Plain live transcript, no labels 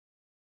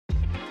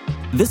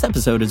This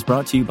episode is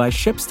brought to you by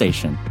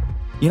ShipStation.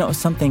 You know,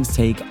 some things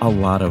take a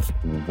lot of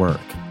work,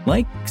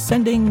 like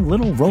sending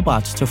little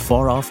robots to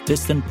far-off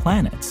distant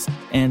planets.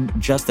 And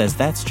just as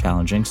that's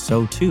challenging,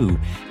 so too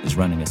is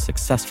running a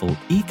successful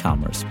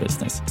e-commerce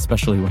business,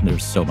 especially when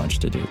there's so much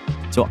to do.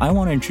 So I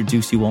want to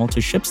introduce you all to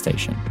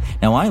ShipStation.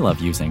 Now, I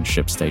love using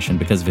ShipStation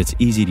because of its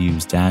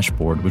easy-to-use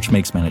dashboard, which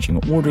makes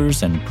managing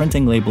orders and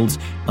printing labels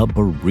a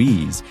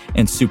breeze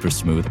and super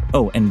smooth.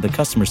 Oh, and the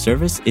customer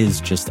service is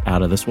just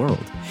out of this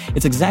world.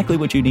 It's exactly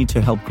what you need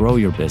to help grow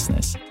your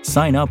business.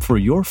 Sign up for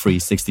your free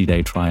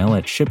 60-day trial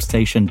at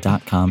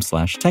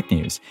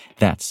shipstation.com/technews.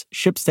 That's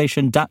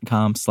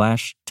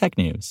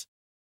shipstation.com/technews.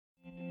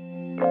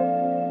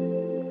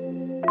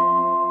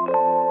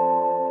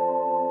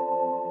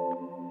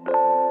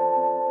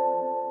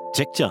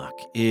 TikTok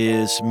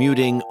is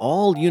muting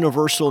all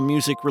Universal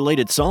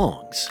Music-related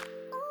songs.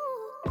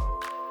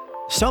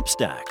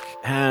 Substack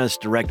has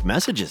direct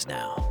messages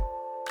now.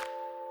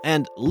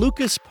 And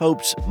Lucas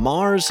Pope's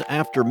Mars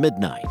After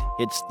Midnight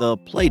hits the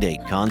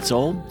Playdate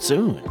console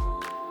soon.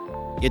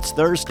 It's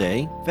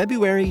Thursday,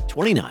 February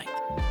 29th,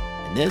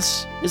 and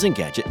this is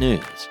Engadget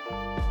News.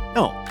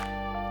 Oh,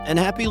 and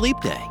happy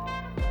Leap Day.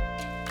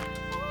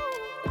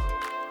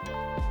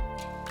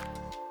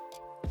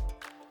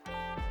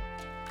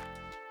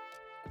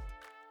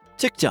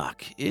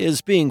 TikTok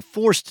is being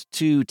forced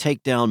to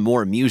take down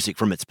more music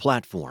from its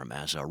platform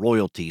as a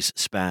royalties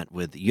spat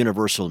with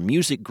Universal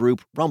Music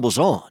Group rumbles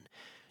on.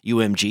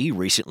 UMG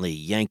recently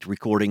yanked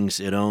recordings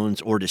it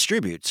owns or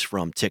distributes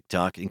from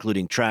TikTok,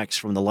 including tracks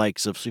from the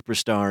likes of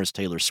superstars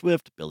Taylor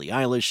Swift, Billie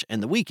Eilish,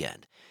 and The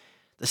Weeknd.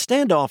 The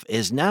standoff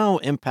is now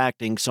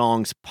impacting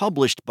songs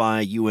published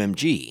by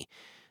UMG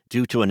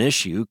due to an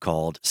issue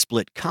called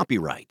split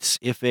copyrights.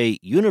 If a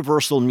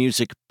Universal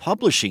Music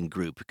Publishing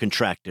Group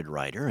contracted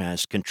writer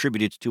has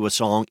contributed to a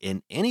song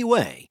in any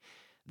way,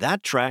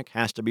 that track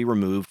has to be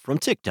removed from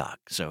TikTok.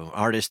 So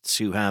artists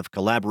who have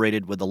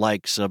collaborated with the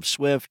likes of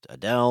Swift,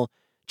 Adele,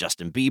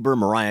 Justin Bieber,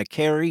 Mariah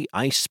Carey,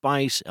 Ice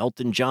Spice,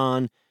 Elton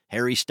John,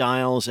 Harry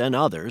Styles, and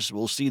others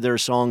will see their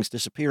songs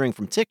disappearing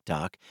from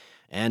TikTok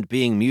and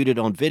being muted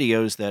on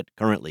videos that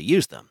currently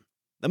use them.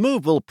 The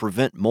move will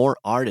prevent more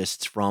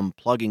artists from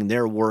plugging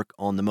their work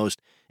on the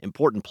most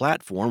important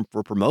platform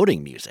for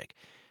promoting music.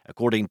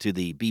 According to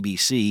the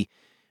BBC,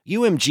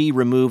 UMG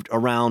removed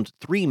around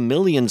 3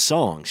 million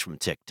songs from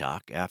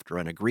TikTok after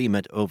an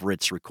agreement over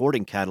its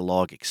recording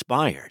catalog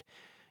expired.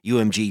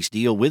 UMG's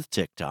deal with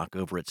TikTok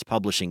over its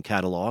publishing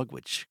catalog,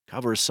 which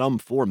covers some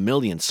 4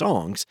 million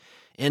songs,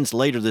 ends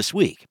later this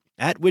week,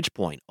 at which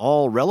point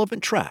all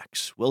relevant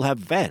tracks will have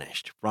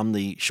vanished from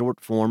the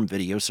short-form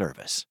video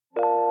service.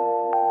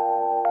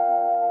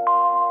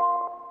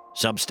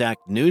 Substack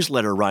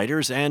newsletter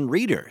writers and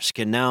readers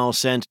can now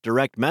send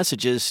direct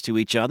messages to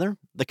each other.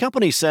 The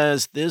company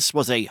says this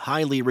was a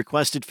highly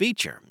requested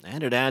feature,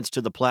 and it adds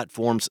to the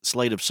platform's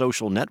slate of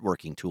social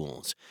networking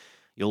tools.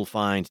 You'll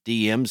find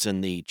DMs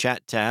in the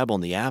chat tab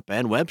on the app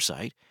and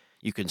website.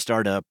 You can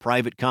start a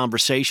private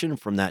conversation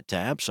from that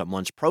tab,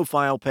 someone's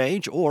profile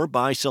page, or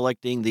by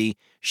selecting the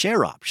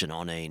share option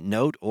on a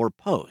note or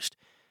post.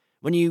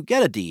 When you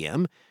get a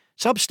DM,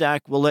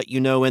 Substack will let you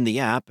know in the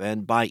app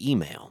and by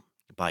email.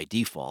 By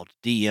default,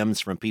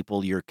 DMs from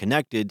people you're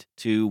connected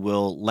to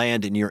will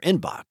land in your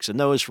inbox, and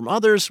those from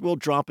others will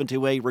drop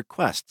into a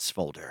requests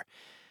folder.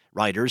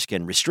 Writers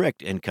can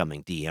restrict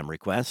incoming DM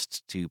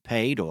requests to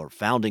paid or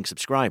founding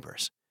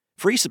subscribers.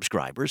 Free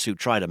subscribers who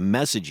try to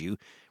message you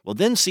will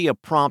then see a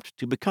prompt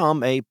to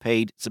become a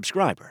paid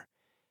subscriber.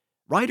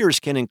 Writers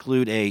can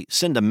include a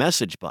send a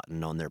message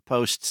button on their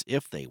posts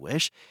if they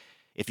wish.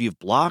 If you've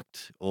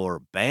blocked or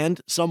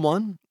banned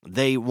someone,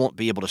 they won't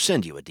be able to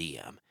send you a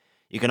DM.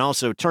 You can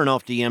also turn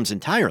off DMs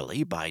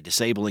entirely by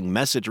disabling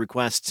message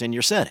requests in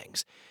your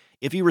settings.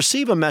 If you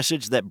receive a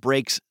message that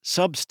breaks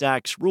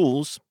Substack's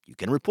rules, you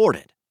can report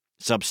it.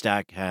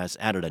 Substack has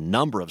added a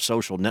number of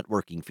social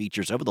networking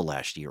features over the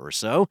last year or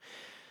so,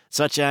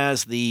 such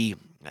as the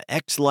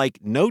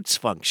X-like notes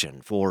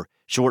function for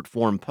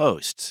short-form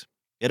posts.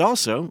 It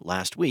also,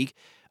 last week,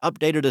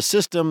 updated a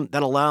system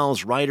that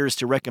allows writers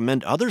to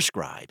recommend other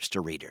scribes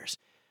to readers.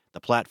 The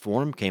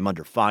platform came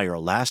under fire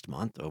last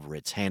month over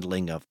its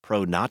handling of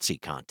pro-Nazi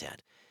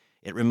content.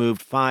 It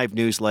removed 5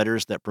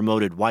 newsletters that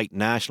promoted white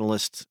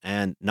nationalists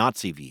and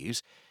Nazi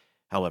views.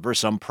 However,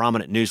 some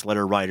prominent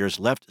newsletter writers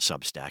left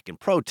Substack in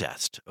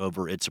protest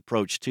over its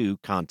approach to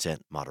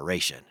content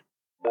moderation.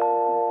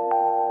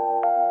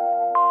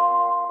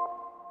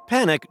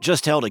 Panic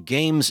just held a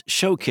games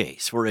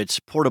showcase for its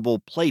portable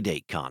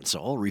Playdate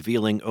console,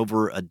 revealing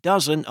over a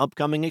dozen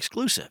upcoming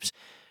exclusives.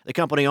 The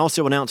company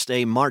also announced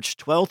a March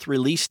 12th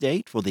release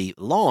date for the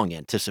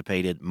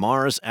long-anticipated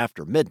Mars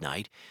After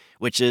Midnight,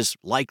 which is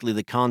likely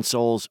the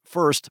console's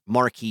first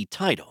marquee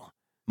title.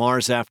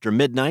 Mars After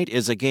Midnight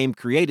is a game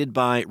created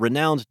by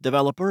renowned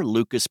developer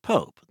Lucas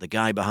Pope, the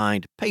guy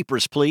behind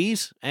Papers,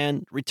 Please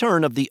and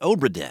Return of the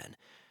Obra Dinn.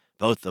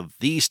 Both of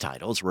these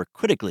titles were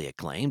critically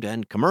acclaimed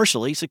and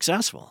commercially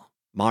successful.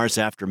 Mars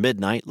After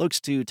Midnight looks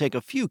to take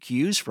a few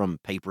cues from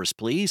Papers,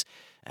 Please,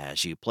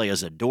 as you play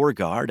as a door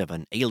guard of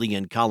an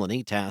alien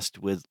colony tasked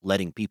with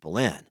letting people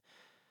in.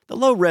 The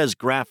low-res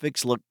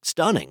graphics look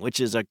stunning, which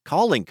is a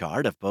calling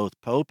card of both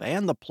Pope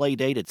and the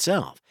Playdate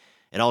itself.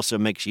 It also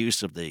makes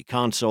use of the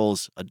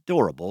console's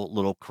adorable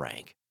little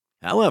crank.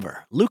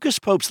 However, Lucas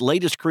Pope's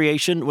latest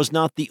creation was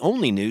not the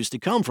only news to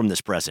come from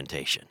this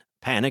presentation.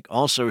 Panic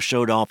also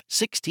showed off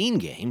 16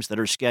 games that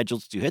are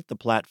scheduled to hit the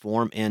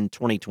platform in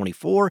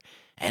 2024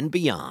 and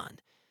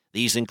beyond.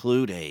 These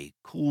include a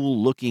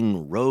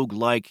cool-looking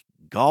roguelike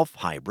golf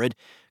hybrid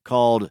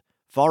called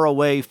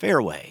Faraway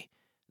Fairway,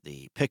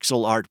 the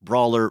pixel art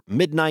brawler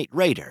Midnight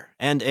Raider,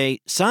 and a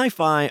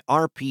sci-fi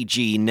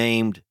RPG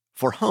named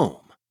For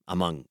Home,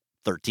 among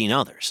 13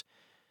 others.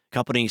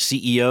 Company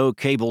CEO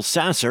Cable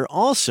Sasser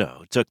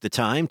also took the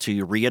time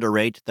to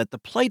reiterate that the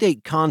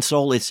Playdate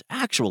console is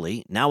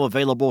actually now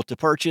available to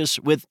purchase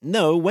with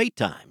no wait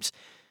times.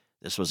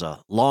 This was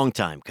a long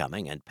time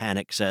coming, and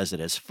Panic says it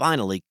has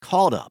finally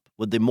caught up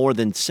with the more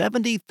than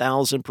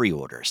 70,000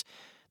 pre-orders.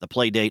 The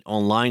Playdate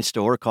online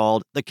store,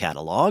 called The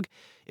Catalog,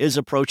 is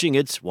approaching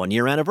its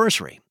one-year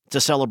anniversary. To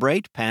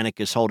celebrate,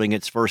 Panic is holding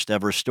its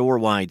first-ever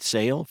store-wide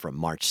sale from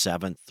March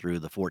 7th through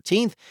the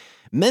 14th.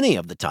 Many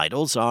of the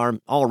titles are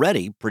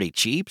already pretty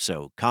cheap,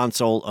 so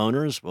console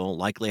owners will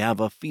likely have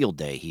a field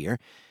day here.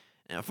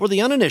 For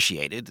the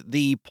uninitiated,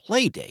 the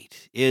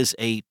Playdate is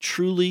a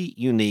truly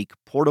unique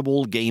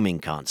portable gaming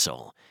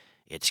console.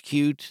 It's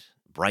cute,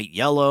 bright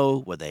yellow,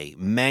 with a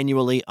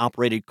manually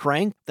operated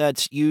crank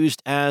that's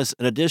used as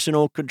an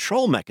additional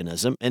control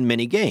mechanism in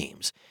many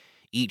games.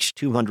 Each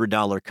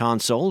 $200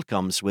 console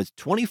comes with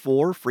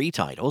 24 free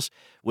titles,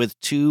 with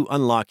 2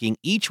 unlocking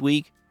each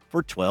week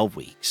for 12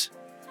 weeks.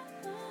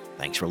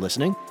 Thanks for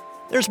listening.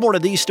 There's more to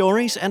these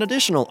stories and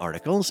additional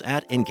articles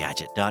at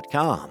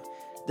Engadget.com.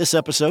 This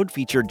episode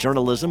featured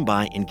journalism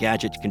by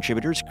Engadget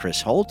contributors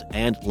Chris Holt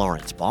and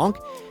Lawrence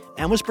Bonk,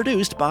 and was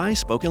produced by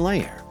Spoken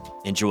Layer.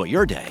 Enjoy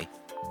your day.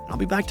 I'll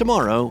be back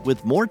tomorrow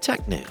with more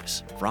tech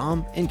news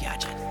from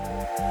Engadget.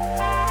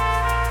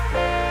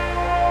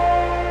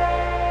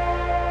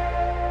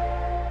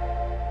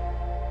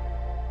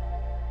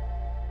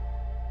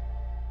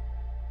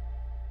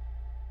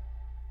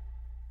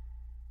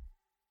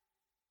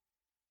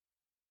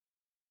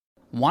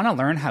 Want to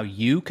learn how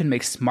you can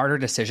make smarter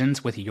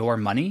decisions with your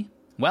money?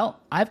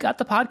 Well, I've got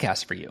the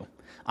podcast for you.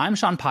 I'm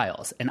Sean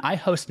Piles, and I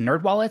host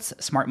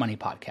NerdWallet's Smart Money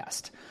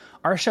Podcast.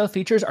 Our show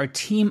features our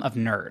team of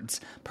nerds,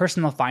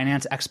 personal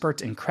finance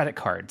experts in credit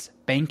cards,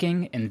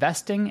 banking,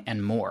 investing,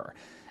 and more.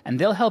 And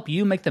they'll help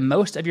you make the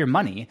most of your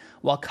money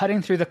while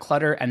cutting through the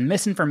clutter and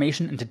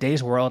misinformation in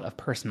today's world of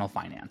personal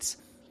finance.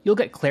 You'll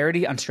get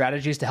clarity on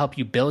strategies to help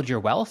you build your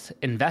wealth,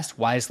 invest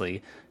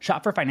wisely,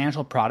 shop for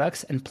financial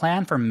products, and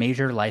plan for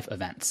major life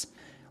events.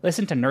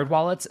 Listen to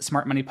NerdWallet's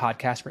Smart Money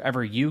Podcast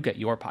wherever you get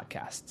your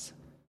podcasts.